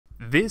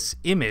This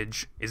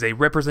image is a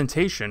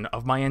representation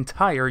of my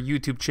entire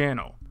YouTube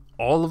channel.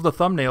 All of the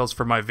thumbnails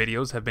for my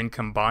videos have been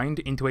combined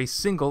into a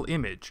single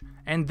image,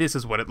 and this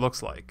is what it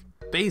looks like.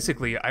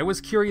 Basically, I was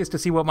curious to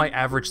see what my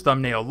average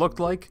thumbnail looked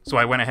like, so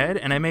I went ahead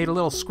and I made a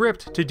little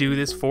script to do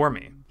this for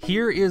me.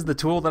 Here is the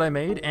tool that I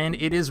made, and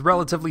it is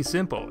relatively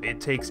simple. It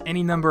takes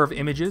any number of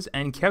images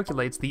and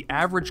calculates the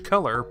average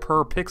color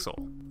per pixel.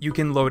 You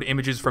can load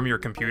images from your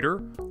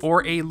computer,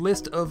 or a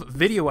list of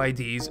video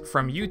IDs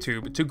from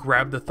YouTube to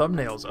grab the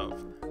thumbnails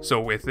of. So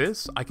with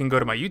this, I can go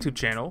to my YouTube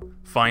channel,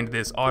 find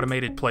this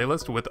automated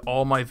playlist with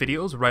all my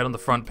videos right on the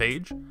front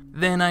page.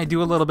 Then I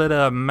do a little bit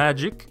of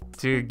magic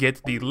to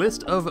get the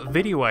list of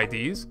video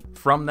IDs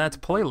from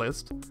that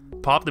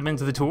playlist, pop them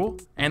into the tool,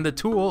 and the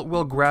tool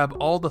will grab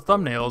all the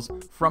thumbnails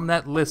from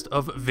that list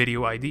of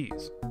video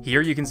IDs.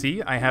 Here you can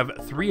see I have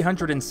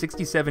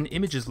 367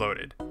 images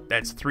loaded.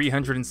 That's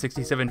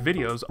 367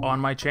 videos on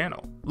my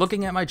channel.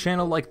 Looking at my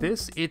channel like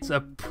this, it's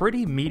a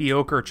pretty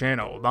mediocre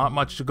channel, not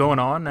much going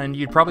on, and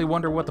you'd probably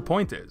wonder what the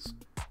point is.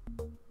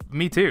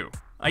 Me too.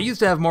 I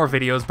used to have more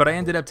videos, but I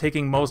ended up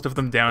taking most of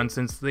them down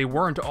since they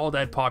weren't all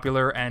that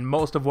popular, and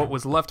most of what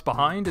was left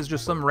behind is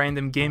just some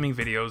random gaming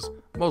videos,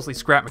 mostly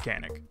scrap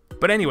mechanic.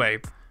 But anyway,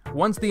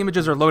 once the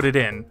images are loaded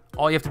in,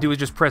 all you have to do is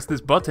just press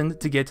this button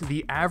to get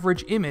the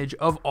average image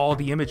of all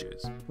the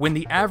images. When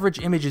the average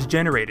image is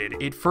generated,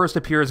 it first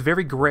appears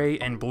very gray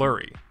and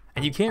blurry,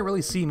 and you can't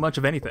really see much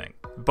of anything.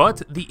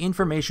 But the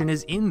information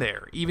is in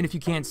there, even if you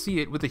can't see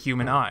it with the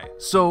human eye.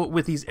 So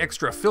with these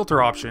extra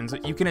filter options,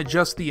 you can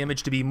adjust the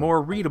image to be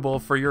more readable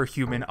for your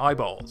human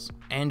eyeballs,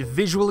 and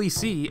visually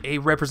see a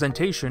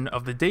representation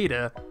of the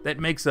data that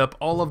makes up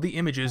all of the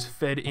images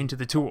fed into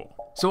the tool.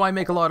 So I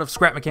make a lot of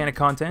scrap mechanic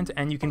content,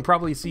 and you can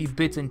probably see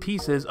bits and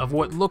pieces of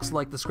what looks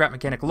like the scrap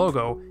mechanic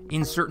logo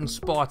in certain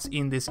spots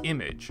in this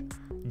image.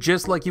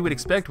 Just like you would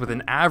expect with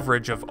an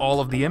average of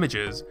all of the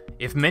images,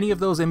 if many of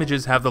those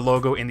images have the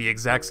logo in the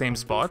exact same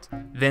spot,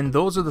 then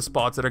those are the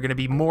spots that are going to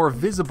be more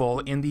visible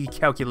in the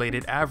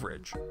calculated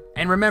average.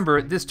 And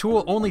remember, this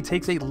tool only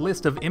takes a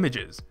list of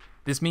images.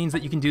 This means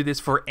that you can do this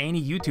for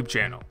any YouTube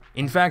channel.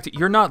 In fact,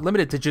 you're not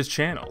limited to just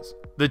channels.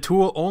 The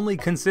tool only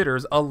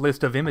considers a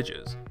list of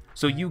images.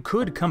 So you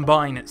could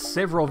combine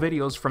several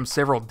videos from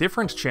several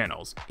different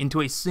channels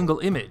into a single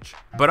image,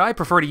 but I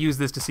prefer to use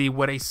this to see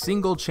what a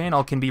single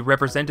channel can be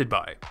represented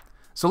by.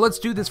 So let's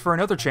do this for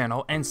another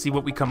channel and see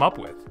what we come up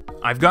with.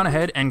 I've gone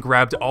ahead and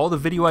grabbed all the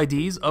video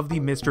IDs of the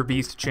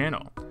MrBeast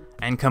channel,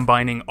 and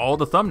combining all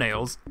the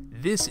thumbnails,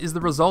 this is the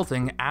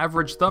resulting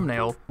average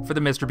thumbnail for the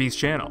MrBeast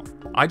channel.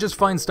 I just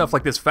find stuff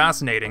like this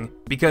fascinating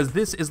because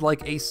this is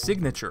like a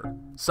signature,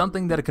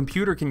 something that a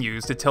computer can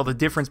use to tell the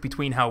difference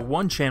between how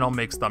one channel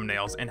makes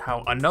thumbnails and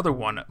how another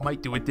one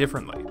might do it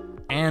differently.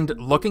 And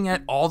looking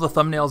at all the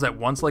thumbnails at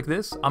once like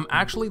this, I'm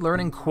actually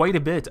learning quite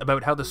a bit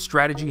about how the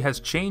strategy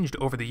has changed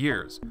over the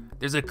years.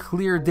 There's a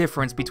clear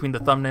difference between the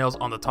thumbnails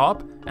on the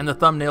top and the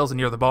thumbnails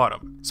near the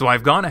bottom. So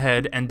I've gone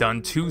ahead and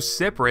done two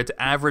separate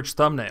average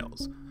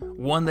thumbnails.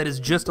 One that is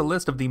just a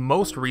list of the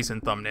most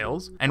recent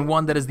thumbnails, and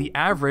one that is the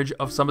average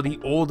of some of the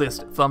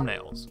oldest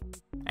thumbnails.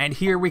 And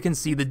here we can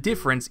see the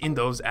difference in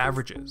those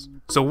averages.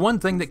 So one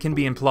thing that can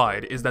be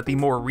implied is that the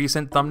more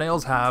recent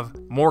thumbnails have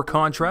more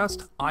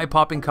contrast,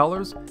 eye-popping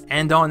colors,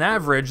 and on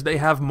average they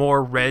have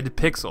more red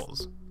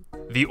pixels.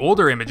 The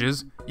older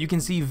images, you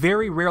can see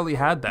very rarely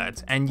had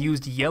that and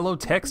used yellow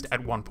text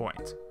at one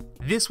point.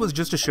 This was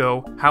just to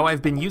show how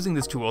I've been using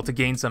this tool to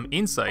gain some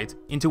insight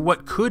into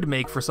what could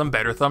make for some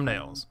better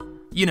thumbnails.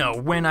 You know,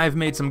 when I've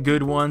made some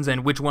good ones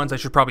and which ones I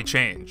should probably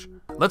change.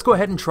 Let's go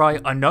ahead and try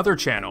another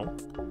channel.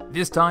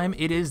 This time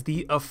it is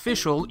the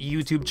official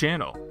YouTube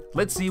channel.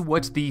 Let's see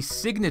what the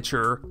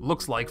signature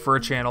looks like for a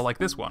channel like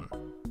this one.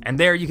 And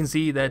there you can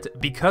see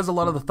that because a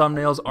lot of the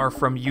thumbnails are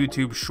from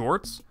YouTube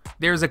Shorts,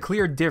 there's a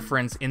clear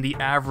difference in the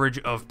average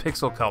of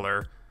pixel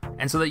color,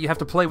 and so that you have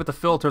to play with the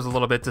filters a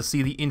little bit to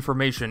see the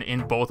information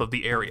in both of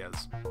the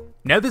areas.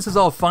 Now this is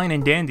all fine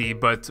and dandy,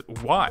 but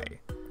why?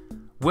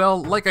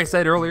 Well, like I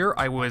said earlier,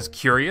 I was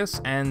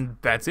curious, and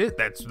that's it.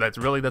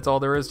 That's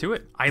all there is to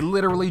it. I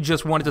literally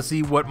just wanted to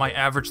see what my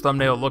average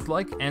thumbnail looked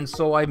like, and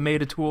so I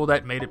made a tool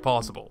that made it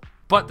possible.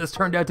 But this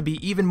turned out to be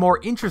even more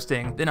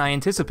interesting than I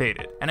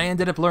anticipated, and I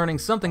ended up learning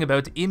something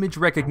about image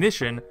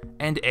recognition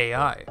and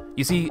AI.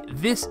 You see,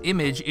 this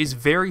image is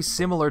very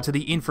similar to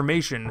the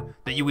information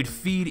that you would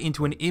feed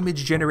into an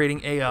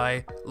image-generating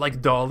AI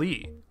like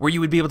DALL-E, where you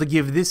would be able to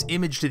give this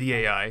image to the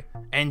AI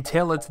and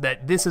tell it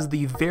that this is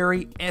the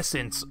very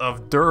essence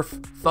of Durf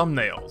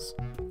thumbnails.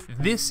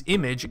 This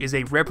image is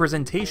a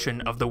representation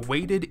of the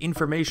weighted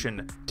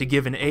information to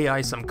give an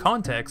AI some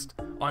context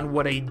on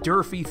what a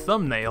Durfy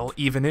thumbnail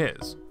even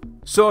is.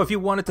 So if you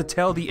wanted to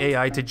tell the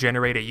AI to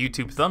generate a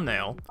YouTube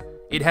thumbnail,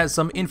 it has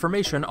some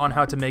information on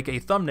how to make a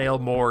thumbnail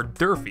more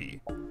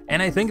Durfy.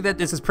 And I think that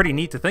this is pretty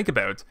neat to think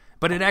about,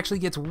 but it actually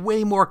gets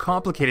way more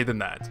complicated than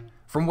that.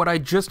 From what I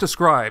just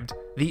described,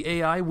 the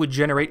AI would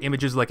generate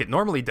images like it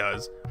normally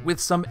does, with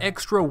some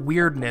extra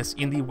weirdness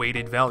in the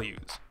weighted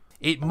values.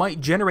 It might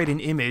generate an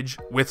image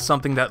with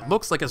something that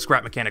looks like a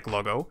Scrap Mechanic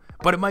logo,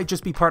 but it might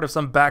just be part of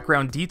some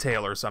background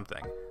detail or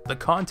something. The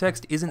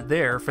context isn't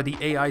there for the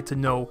AI to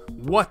know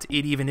what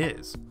it even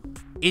is.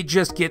 It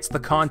just gets the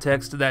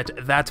context that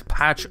that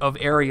patch of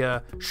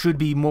area should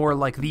be more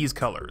like these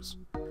colors.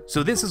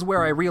 So this is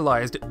where I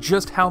realized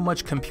just how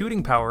much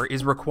computing power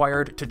is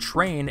required to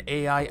train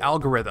AI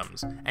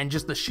algorithms, and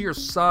just the sheer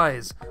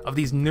size of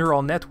these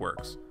neural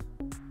networks.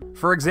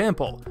 For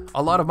example,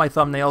 a lot of my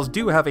thumbnails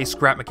do have a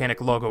Scrap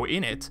Mechanic logo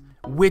in it,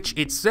 which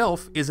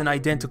itself is an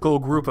identical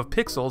group of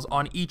pixels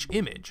on each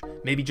image,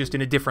 maybe just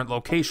in a different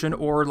location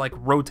or like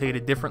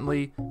rotated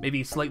differently,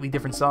 maybe slightly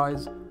different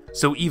size.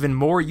 So even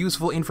more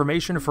useful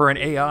information for an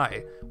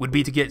AI would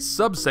be to get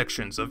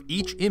subsections of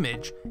each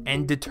image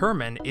and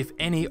determine if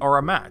any are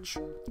a match.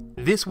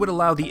 This would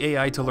allow the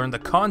AI to learn the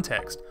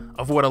context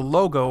of what a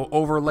logo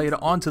overlaid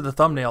onto the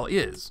thumbnail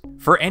is.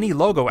 For any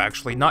logo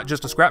actually, not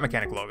just a Scrap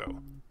Mechanic logo.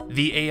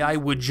 The AI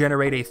would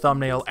generate a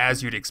thumbnail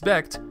as you'd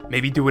expect,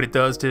 maybe do what it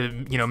does to,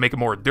 make it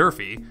more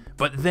Durfy,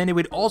 but then it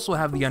would also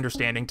have the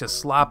understanding to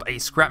slap a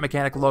Scrap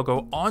Mechanic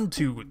logo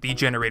onto the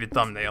generated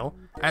thumbnail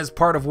as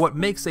part of what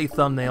makes a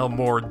thumbnail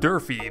more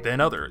Durfy than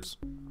others.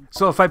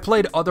 So if I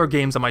played other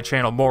games on my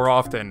channel more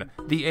often,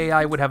 the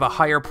AI would have a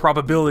higher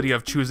probability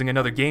of choosing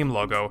another game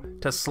logo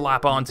to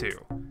slap onto.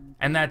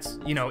 And that's,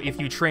 if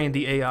you train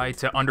the AI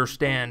to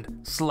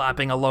understand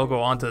slapping a logo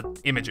onto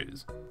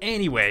images.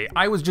 Anyway,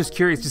 I was just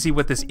curious to see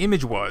what this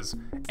image was,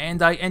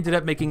 and I ended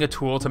up making a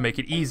tool to make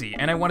it easy,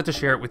 and I wanted to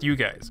share it with you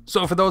guys.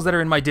 So for those that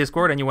are in my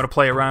Discord and you want to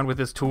play around with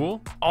this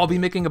tool, I'll be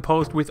making a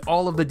post with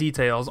all of the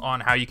details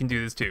on how you can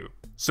do this too.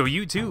 So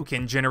you too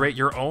can generate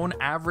your own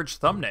average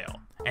thumbnail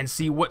and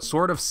see what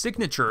sort of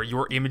signature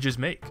your images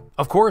make.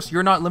 Of course,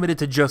 you're not limited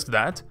to just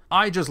that.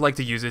 I just like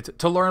to use it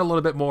to learn a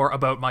little bit more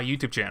about my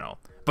YouTube channel.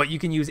 But you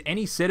can use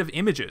any set of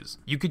images.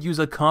 You could use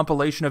a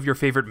compilation of your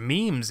favorite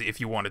memes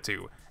if you wanted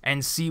to,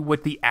 and see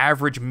what the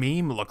average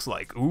meme looks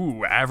like.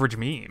 Ooh, average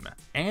meme.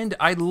 And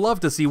I'd love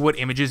to see what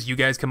images you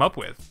guys come up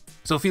with.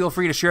 So feel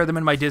free to share them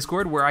in my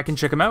Discord where I can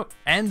check them out.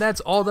 And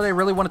that's all that I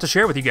really wanted to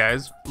share with you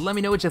guys. Let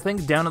me know what you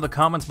think down in the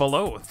comments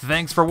below.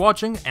 Thanks for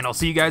watching, and I'll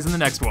see you guys in the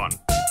next one.